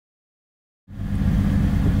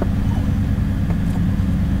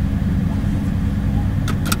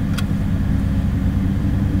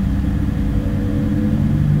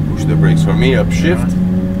me, upshift.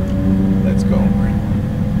 Let's go.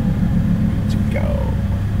 Let's go.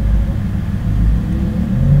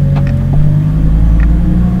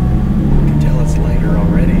 You can tell it's lighter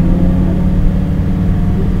already.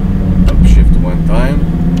 Upshift one time.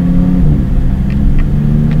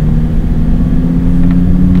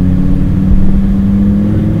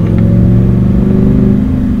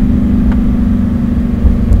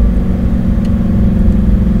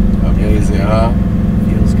 Amazing, huh?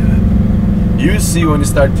 Feels good. You see when you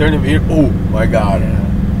start turning here, oh my god. Yeah.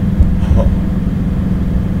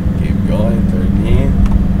 Keep going, turn in.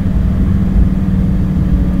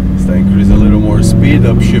 Start increase a little more speed,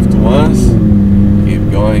 upshift once.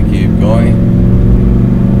 Keep going, keep going.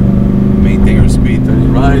 Maintain your speed,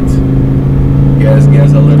 turn right. Gas,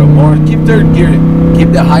 gas a little more. Keep third gear,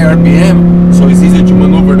 keep the high RPM so it's easier to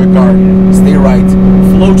maneuver the car. Stay right.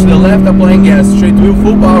 Flow to the left, applying gas. Straight wheel,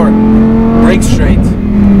 full power. Brake straight.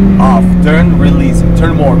 Off, turn, release,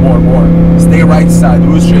 turn more. Stay right side,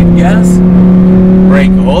 wheel straight, gas,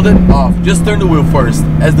 brake, hold it, off. Just turn the wheel first.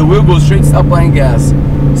 As the wheel goes straight, stop applying gas.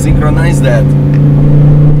 Synchronize that.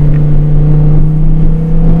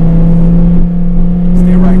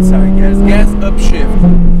 Stay right side, gas, gas, upshift.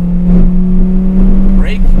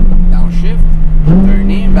 Brake, downshift,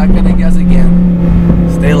 turn in, back on the gas again.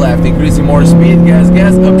 Stay left, increasing more speed, gas,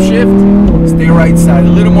 gas, upshift. Stay right side, a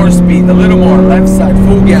little more speed, a little more, left side,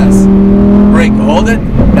 full gas. Brake, hold it,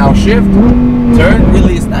 now shift, turn,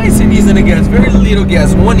 release, nice and easy on the gas, very little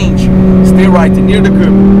gas, 1 inch. Stay right, near the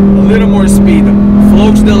curb, a little more speed,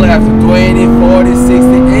 flow to the left, 20, 40, 60,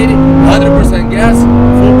 80, 100% gas,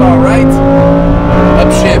 full power right,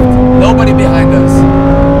 upshift, nobody behind us.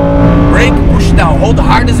 Brake, push down, hold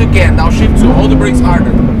hard as you can, now shift to, hold the brakes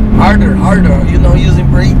harder, harder, you know, using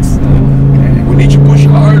brakes. We need to push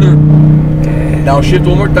harder. Downshift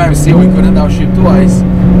one more time. See, we couldn't downshift twice.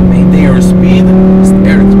 Maintain your speed.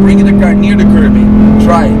 Eric, bring the car near the curbing.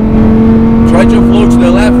 Try to flow to the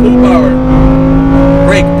left, full power.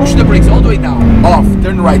 Brake, push the brakes all the way down. Off,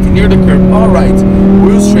 turn right, near the curb. Alright.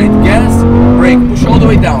 Wheel straight, gas, brake, push all the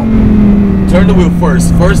way down. Turn the wheel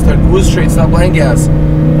first turn, wheel straight, stop applying gas.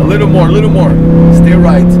 A little more. Stay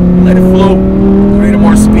right, let it flow. Create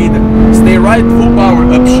more speed. Stay right, full power,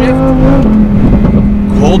 upshift.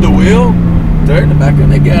 Hold the wheel. Turn back on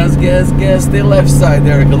the gas, stay left side,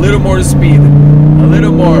 Eric, a little more speed, a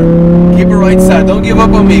little more, keep it right side, don't give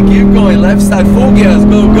up on me, keep going, left side, full gas,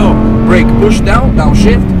 go, brake, push down,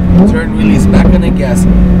 downshift, turn, release, back on the gas,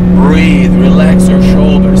 breathe, relax your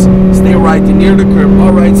shoulders, stay right near the curb,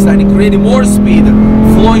 all right side, creating more speed,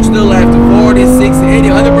 flowing to the left, 40, 60, 80,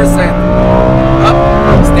 100%,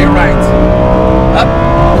 up, stay right, up,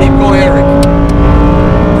 keep going, Eric.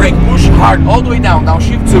 Brake, push hard all the way down,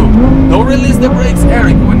 downshift 2. Don't release the brakes,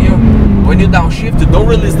 Eric. When you downshift, don't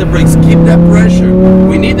release the brakes. Keep that pressure.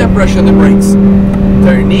 We need that pressure on the brakes.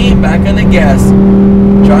 Turn in, back on the gas.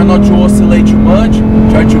 Try not to oscillate too much.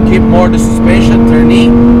 Try to keep more the suspension. Turn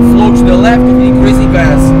in, flow to the left, increasing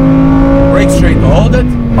gas. Brake straight, hold it.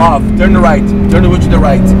 Off, turn right, turn the wheel to the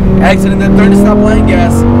right. Exit in the turn, stop applying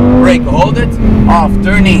gas. Brake, hold it. Off,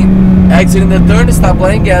 turn in. Exit in the turn, stop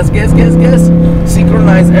applying gas.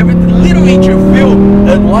 Synchronize everything, little inch you feel,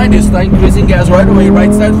 unwind it, start increasing gas right away,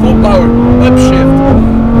 right side, full power,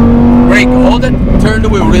 upshift. Brake, hold it, turn the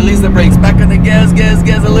wheel, release the brakes, back on the gas,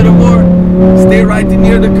 a little more. Stay right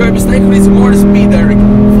near the curb, start increasing more speed, Eric.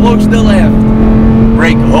 Flow to the left.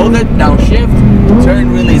 Brake, hold it, downshift,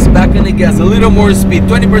 turn, release, back on the gas, a little more speed,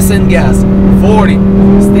 20% gas, 40.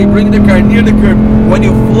 Stay, bring the car near the curb. When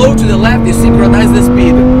you flow to the left, you synchronize the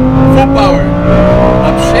speed. Full power.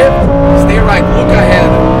 Upshift, stay right, look ahead.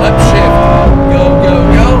 Upshift, go.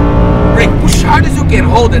 Brake, push hard as you can,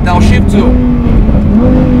 hold it, downshift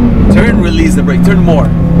 2. Turn, release the brake, turn more.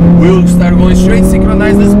 Wheel start going straight,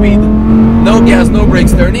 synchronize the speed. No gas, no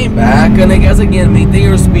brakes, turn in, back on the gas again, maintain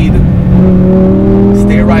your speed.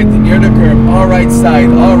 Stay right, near the curb, all right side,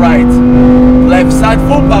 all right. Left side,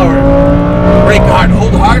 full power. Brake hard,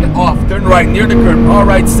 hold hard, off, turn right, near the curb, all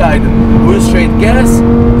right side. Wheel straight, gas,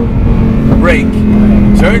 brake.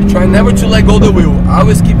 Turn, try never to let go of the wheel.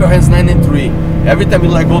 Always keep your hands 9 and 3. Every time you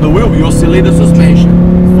let go of the wheel, you oscillate the suspension.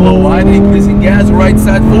 Flow wide, increasing gas, right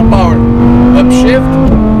side, full power. Upshift,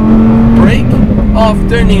 brake, off,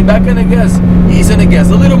 turning, back on the gas. Ease on the gas,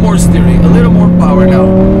 a little more steering, a little more power now.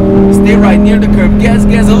 Stay right near the curb, gas,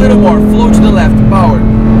 a little more, flow to the left, power.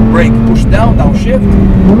 Brake, push down, downshift,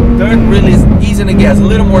 turn, release, ease on the gas, a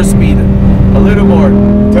little more speed, a little more.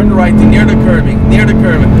 Turn right near the curbing,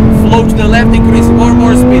 flow to the left, increase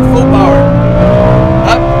more speed, full power.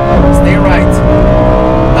 Up, stay right,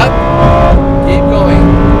 up, keep going.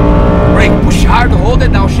 Brake, push hard, hold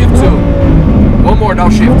it, downshift 2. more,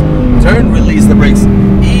 downshift. Turn, release the brakes.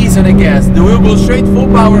 Ease on the gas. The wheel goes straight, full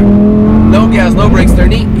power. No gas, no brakes.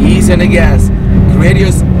 Turn E, ease on the gas.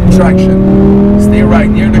 Radius traction. Stay right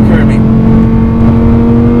near the curbing.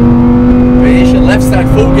 Patient, left side,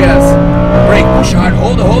 full gas. Brake, push hard,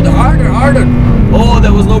 hold it, harder, harder. Oh,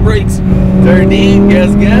 there was no brakes. Turn in,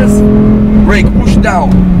 gas, gas. Brake, push down.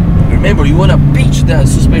 Remember, you want to pitch the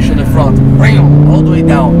suspension in the front. Bam, all the way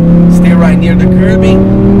down. Stay right near the curbing.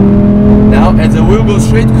 Now, as the wheel goes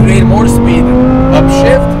straight, create more speed.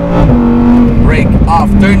 Upshift. Brake, off,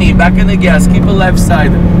 turn in, back on the gas. Keep the left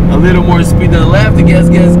side. A little more speed to the left. Gas,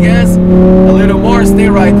 gas, gas. A little more, stay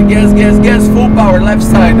right. Gas, gas, gas. Full power, left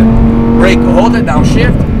side. Brake, hold it,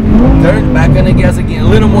 downshift. Turn, back on the gas again. A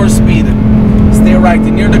little more speed. Stay right,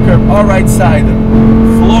 near the curb, all right side.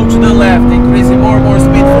 Flow to the left, increasing more and more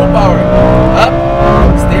speed, full power. Up,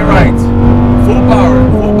 stay right. Full power,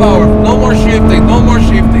 full power. No more shifting, no more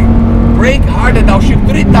shifting. Brake hard and downshift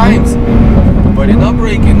 3 times. But you're not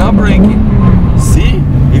braking, not braking. See,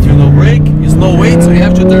 if you no brake, it's no weight, so you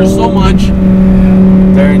have to turn so much.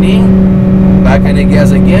 Turn in, back on the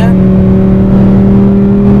gas again.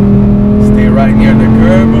 Stay right near the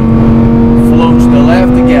curb. Flow to the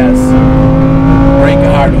left, the gas. Brake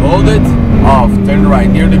hard, hold it, off, turn right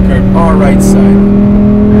near the curb, all right side.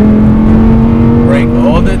 Brake,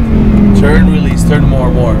 hold it, turn, release, turn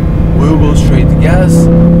more, more. Wheel goes straight to gas,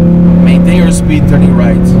 maintain your speed, turning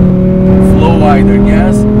right. Flow wider,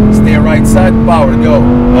 gas, stay right side, power, go.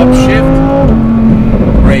 Upshift,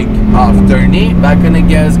 brake, off, turn in, back on the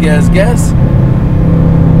gas, gas, gas.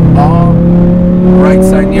 Off, right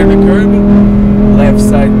side near the curb, left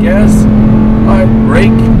side gas, all right,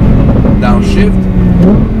 brake, downshift.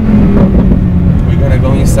 We're gonna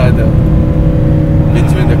go inside the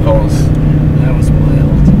between the cars. That was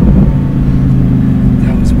wild.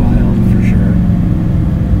 That was wild for sure.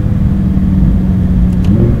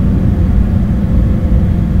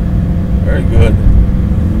 Very good.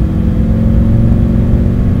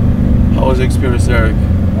 How was the experience, Eric?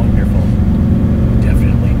 Wonderful.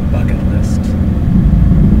 Definitely bucket list.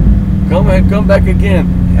 Come back again.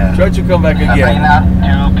 Yeah. Try to come back again.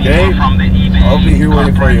 Okay? From the I'll be here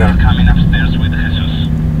waiting for you. Coming upstairs with Jesus.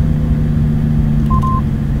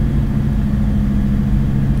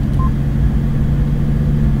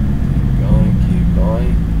 Keep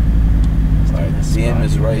going. Alright, the CM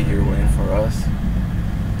is right here waiting for us.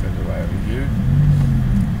 Turn the right over here.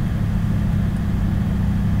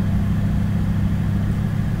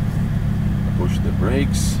 Push the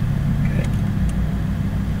brakes. Okay.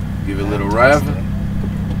 Give it a little rev.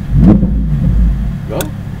 Go.